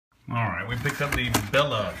Alright, we picked up the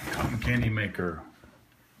Bella cotton candy maker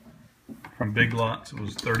from Big Lots. It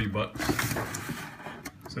was 30 bucks.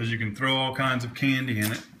 It says you can throw all kinds of candy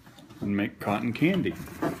in it and make cotton candy.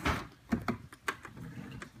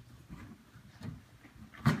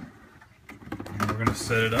 And we're going to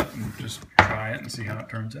set it up and just try it and see how it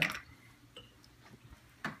turns out.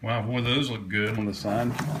 Wow, boy, those look good on the side.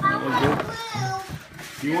 That look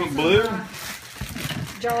good. You want blue?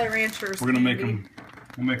 Jolly Ranchers. We're gonna make them.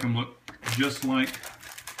 We'll make them look just like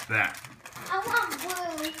that. I want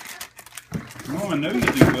blue. Oh, I know you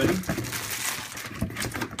do, buddy.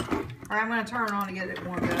 All right, I'm gonna turn it on to get it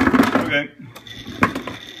warmed up. Okay.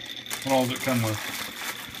 What all does it come with?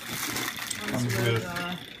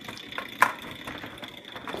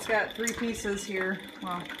 It's got 3 pieces here.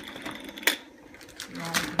 Well, you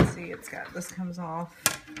can see it's got, this comes off.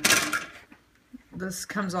 This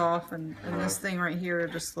comes off, and this thing right here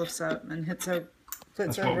just lifts up and fits over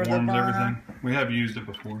That's the what burner. warms everything. We have used it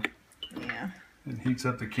before. Yeah. It heats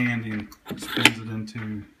up the candy and spins it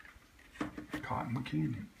into cotton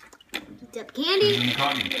candy. Heats up candy. Spins into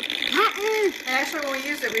cotton. Actually, when we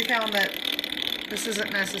used it, we found that this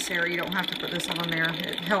isn't necessary. You don't have to put this on there.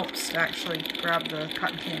 It helps to actually grab the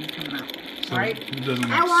cotton candy coming out. So right? it doesn't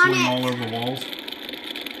like sling all over the walls.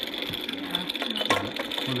 Yeah.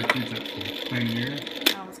 What do they keep it for? Clean the air?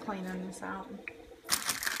 I was cleaning this out.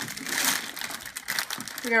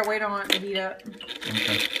 We gotta wait on it to heat up.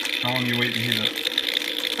 Okay. How long do you wait to heat up?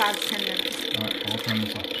 5 to 10 minutes. Alright, I'll turn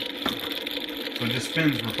this off. So it just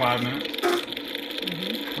spins for 5 minutes?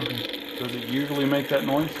 Mm-hmm. Okay. Does it usually make that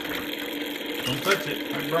noise? Don't touch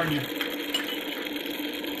it, might burn you.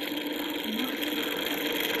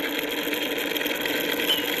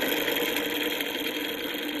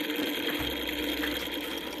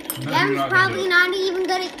 Dad's probably not even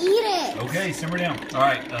gonna eat it. Okay, simmer down.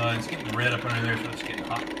 Alright, it's getting red up under there, so it's getting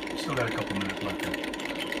hot. Still got a couple minutes left there.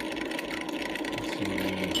 Let's see,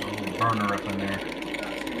 a little burner up in there.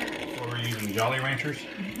 What we're using, Jolly Ranchers?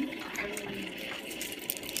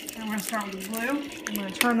 I'm gonna start with the blue. I'm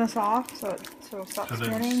gonna turn this off so it'll stop So that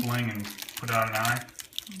spinning. it sling and put out an eye.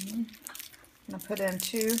 I'm gonna put in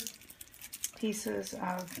 2 pieces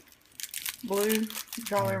of blue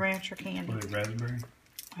Jolly Rancher candy. Blue raspberry.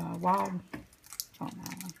 Wild. Oh no.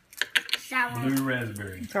 Sour. Blue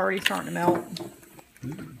raspberry. It's already starting to melt.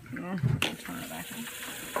 Yeah, turn it back on.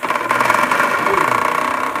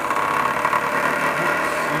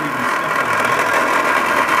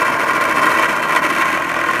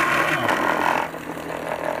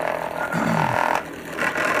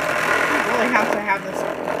 You really have to have this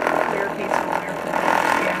clear piece on there for the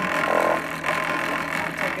skin.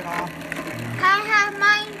 I'll take it off. Can I have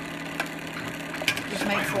mine? Just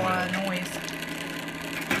makes a lot of noise.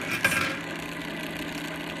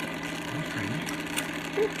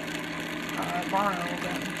 Burn a little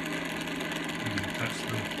bit. Touch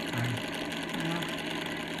the thing.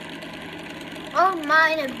 Oh,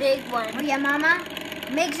 mine a big one. Oh yeah, Mama.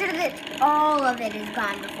 Make sure that all of it is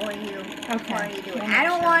gone before you do it. I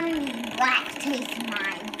don't want any black taste in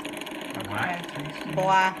mine. Black.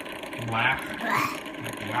 Black. Black. Blah.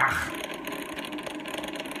 Black.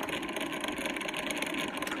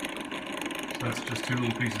 So that's just 2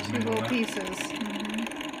 little pieces. 2 little pieces.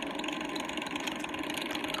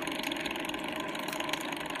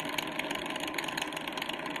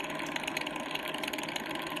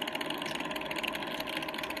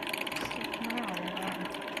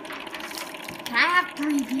 Can I have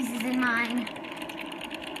 3 pieces in mine?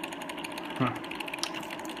 Huh.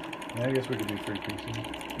 Yeah, I guess we could do 3 pieces.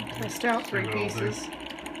 Just out 3 That'll do. pieces.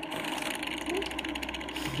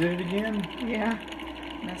 Did it again? Yeah.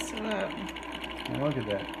 Messed it up. Oh, look at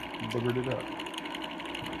that. Boogered it up.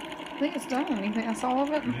 I think it's done. You think that's all of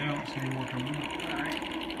it? Yeah, I don't see any more coming out. Alright.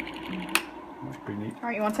 That's pretty neat.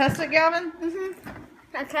 Alright, you want to test it, Gavin?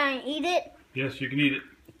 Now can I eat it? Yes, you can eat it.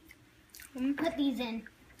 Let me put these in.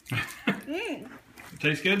 It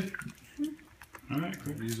tastes good? Alright,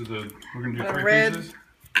 cool. These are the, we're going to do The 3 red. pieces.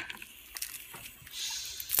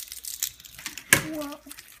 Whoa.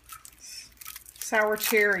 Sour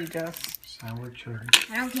cherry, just. Sour cherry.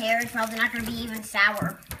 I don't care. It's probably not going to be even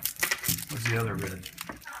sour. What's the other red?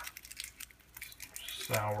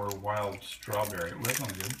 Sour wild strawberry. Well, that's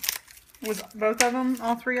not good. Was both of them,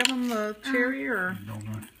 all 3 of them, the cherry, or? I don't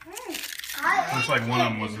know. Looks like one of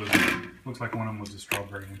them was the. Looks like one of them was the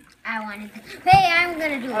strawberry. I wanted to. Hey, I'm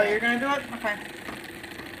going to do Oh, it. you're going to do it? Okay.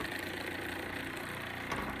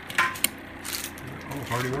 Oh,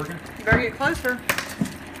 it's already working? You better get closer.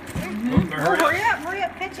 Oh, Hurry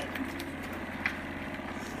up, pitch it.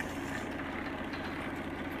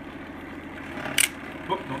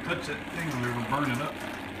 Oh, don't touch that thing or it will burn it up.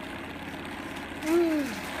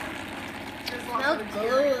 smells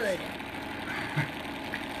good.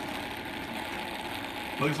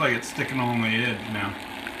 Looks like it's sticking on the edge now.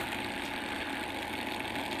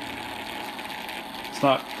 It's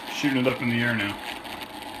not shooting it up in the air now.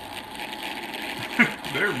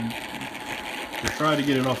 They're trying to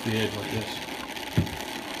get it off the edge like this.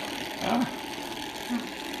 Ah.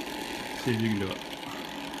 See if you can do it.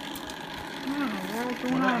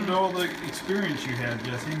 What happened to all the experience you had,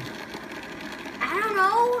 Jesse? I don't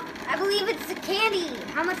know. I believe it's the candy.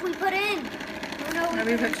 How much we put in.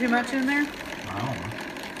 Maybe put too much in there? I don't know.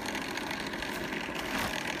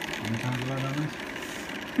 How many times have I done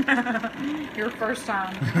this? Your first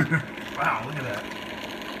time. Wow, look at that.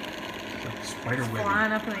 It's like a spider web.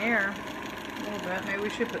 Flying up in the air. A little bit. Maybe we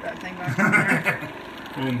should put that thing back on there.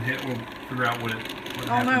 We'll figure out what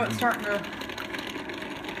Oh no, it's starting to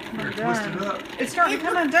Better come twist it undone. up. It's starting to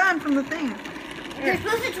come undone from the thing. You're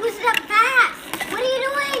supposed to twist it up fast. What are you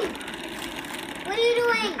doing? What are you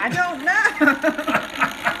doing? I don't know.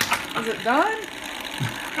 Is it done?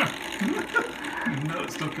 No,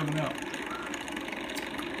 it's still coming out.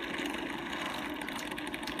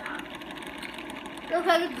 Looks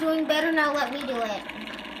like it's doing better now. Let me do it.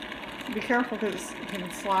 Be careful because it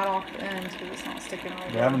can slide off the ends because it's not sticking all the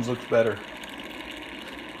way. Gavin's looks better.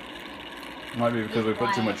 Might be because we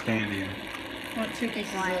put too much candy in. Want 2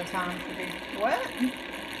 pieces at a time to be. What?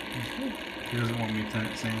 He doesn't want me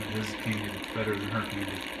saying that his candy looks better than her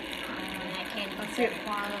candy. Let's see it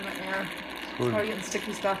flying in the air. So Probably getting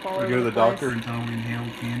sticky stuff all we over go to the place. doctor and tell him we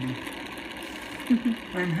inhaled candy.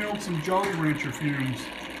 I inhaled some Jolly Rancher fumes.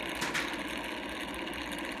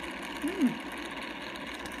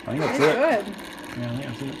 I think that's It's it. good. Yeah, I think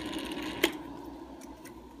that's it.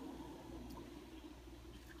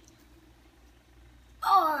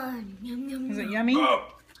 Oh, yum, yum, Is it yum. yummy? Oh,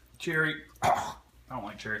 cherry. Oh, I don't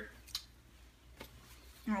like cherry.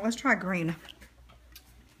 All right, let's try green.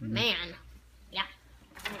 Man. Yeah.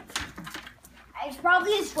 It's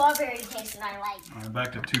probably a strawberry taste that I like. All right,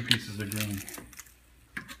 back to 2 pieces of green.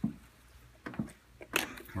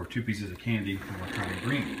 Or 2 pieces of candy, and we're trying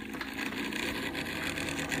green.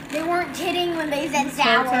 They weren't kidding when they said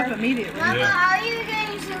Starts up sour. immediately. Mama, Yeah. are you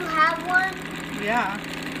going to have one? Yeah.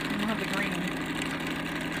 We'll have the green.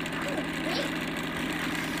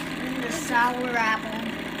 And the sour apple.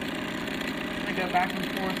 They go back and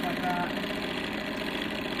forth like that.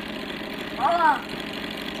 Oh,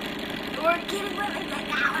 you weren't kidding when they said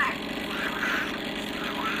sour.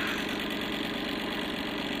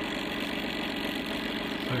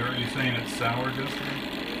 So are you saying it's sour, Justin?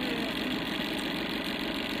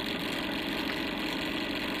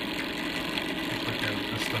 Looks like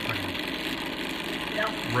this stuff I can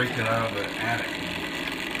rake it out of the attic.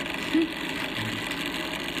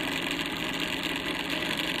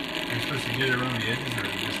 Are you supposed to get it around the edges or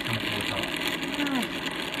just come to the top?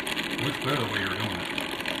 It looks better the way you're doing it.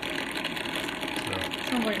 So,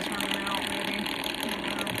 Sounds like it's running out, maybe.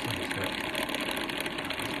 looks like it's got.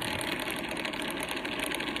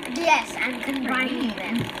 Yes, I'm combining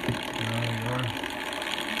them. No, you are.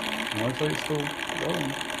 It looks like it's still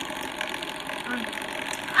going.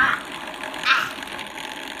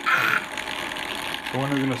 So when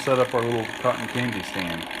are we going to set up our little cotton candy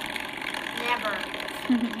stand? Never.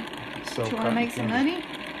 So Do you want to make some money?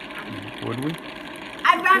 Would we?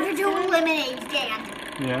 I'd rather do a lemonade stand.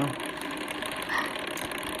 Yeah.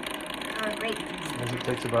 Or a grape. Because it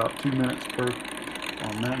takes about 2 minutes per, or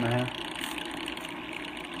a minute and a half.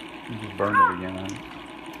 You just burn it again. Huh?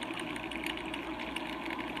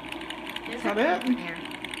 Is that it?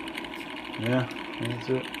 Yeah, that's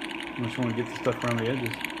it. I just want to get the stuff around the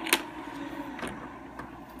edges.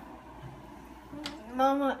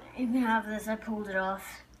 Mama, you can have this. I pulled it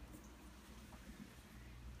off.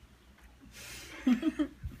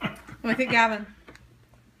 Look at Gavin.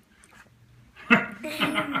 Good,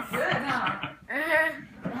 huh?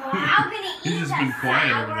 How can he He's eat just that been quiet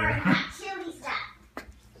sour over there. and that chili stuff?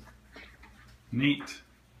 Neat.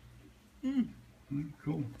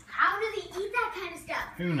 Cool. How does he eat that kind of stuff?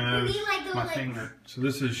 Who knows? Maybe like those, My like- finger. So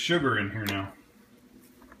this is sugar in here now.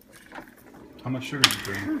 How much sugar did you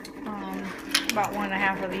put in? About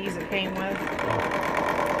 1.5 of these it came with.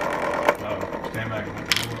 Oh, stand back and let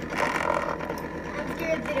it go up. I'm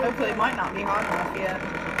scared that it Hopefully it might not be hot enough yet.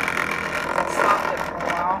 I stopped it for a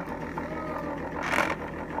while.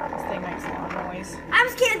 This thing makes a lot of noise. I'm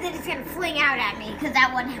scared that it's gonna fling out at me because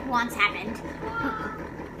that one once happened.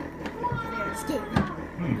 Very scary.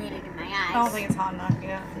 Made it in my eyes. I don't think it's hot enough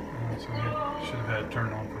yet. So we should have had it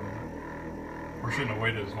turned on for a minute. Or shouldn't have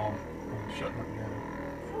waited as long. Shutting it down.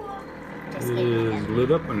 Just It kidding. is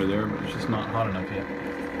lit up under there, but it's just not hot enough yet.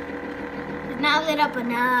 Not lit up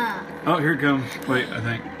enough. Oh, here it comes. Wait, I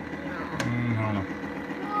think. Hold on.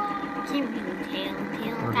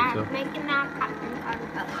 Where'd it go? Making that cotton.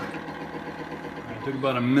 It took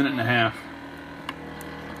about a minute and a half.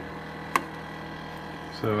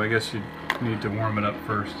 So I guess you need to warm it up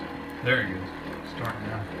first. There it goes. Starting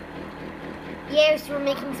now. Yes, we're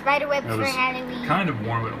making spider webs It for was Halloween. kind of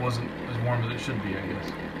warm, but it wasn't as warm as it should be, I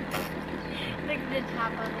guess. Look at the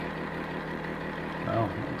top of it. Oh,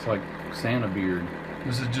 looks like Santa beard.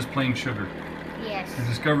 This is just plain sugar. Yes. I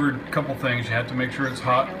discovered a couple things. You have to make sure it's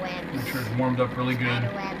hot, Spider webs. make sure it's warmed up really good,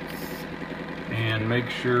 Spider webs. and make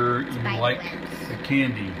sure you Spider like webs. the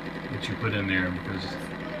candy that you put in there because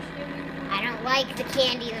I don't like the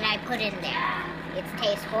candy that I put in there. It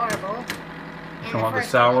tastes horrible. And want the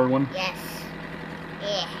first sour one? Yes.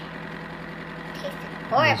 Yeah. Tasted it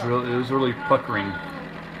horrible. was really puckering.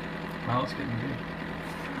 Wow, it's getting good.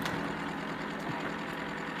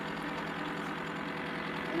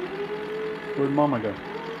 Where'd Mama go?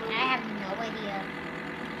 I have no idea.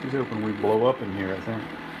 She's hoping we blow up in here, I think.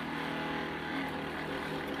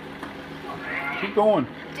 Keep going.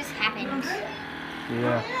 It just happened.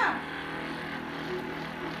 Yeah.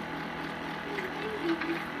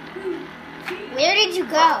 Where did you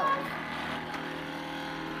go?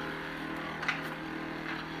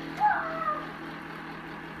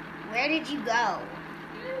 Where did you go?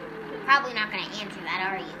 You're probably not going to answer that,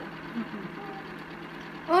 are you?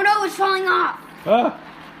 Oh no, it's falling off. Ah!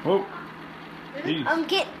 Whoa. Jeez.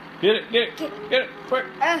 Get Get it, quick.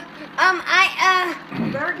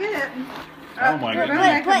 Better get it. Oh my Put it goodness.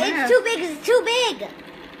 back in But there. it's too big, it's too big.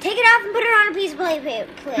 Take it off and put it on a piece of plate.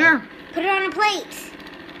 Here. Put it on a plate.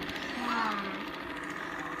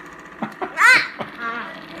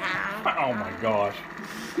 Oh my gosh.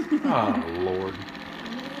 Oh Lord.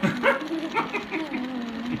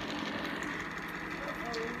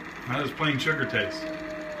 How does plain sugar taste?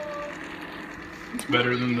 It's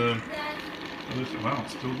better than the. Wow,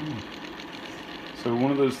 it's still going. So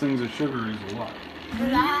one of those things of sugar is a lot.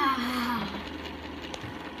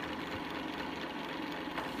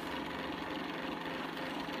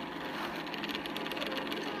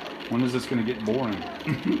 When is this going to get boring?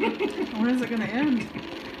 When is it going to end?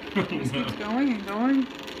 Just keeps going and going.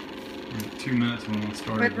 2 minutes when we'll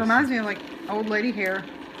start. It reminds me of like old lady hair.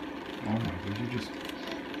 Oh my, did you just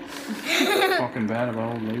talking bad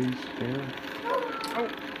about old ladies' hair? Oh.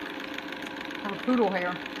 Or poodle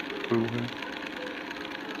hair. Poodle hair?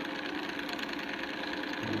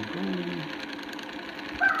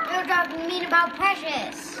 You're talking mean about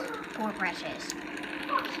Precious. Poor Precious.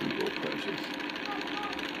 Sweet little Precious.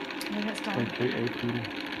 Yeah, that's done. AKA poodle.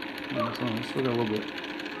 Yeah, that's on. Still got a little bit.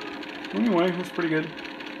 Anyway, that's pretty good.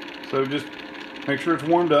 So just make sure it's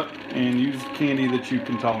warmed up and use candy that you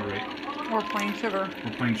can tolerate. Or plain sugar.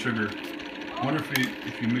 Or plain sugar. I wonder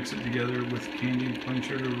if you mix it together with candy and plain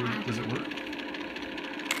sugar, does it work?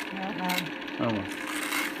 I don't know. Oh well.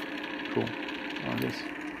 Cool. Well, I guess.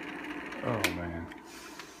 Oh man.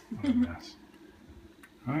 What a mess.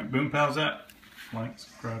 Alright, Boom Pals that. Like,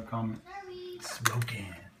 subscribe, comment.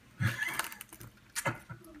 Smoking.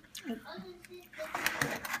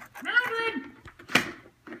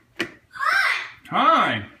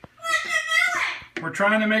 Hi! We're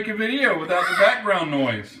trying to make a video without the background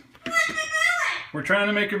noise. We're trying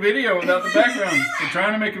to make a video without the background. We're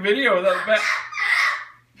trying to make a video without the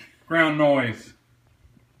background noise.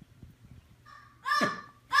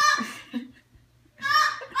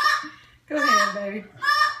 Go ahead, baby.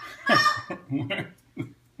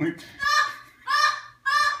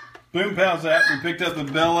 Boom Pals app. We picked up the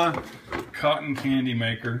Bella cotton candy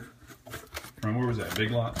maker from, where was that?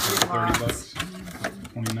 Big Lots. 30 bucks.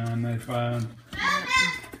 $29.95.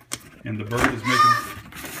 And the bird is making.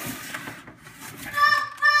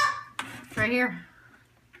 It's right here.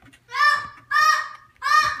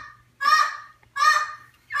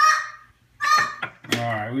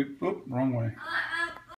 Alright, oop, wrong way.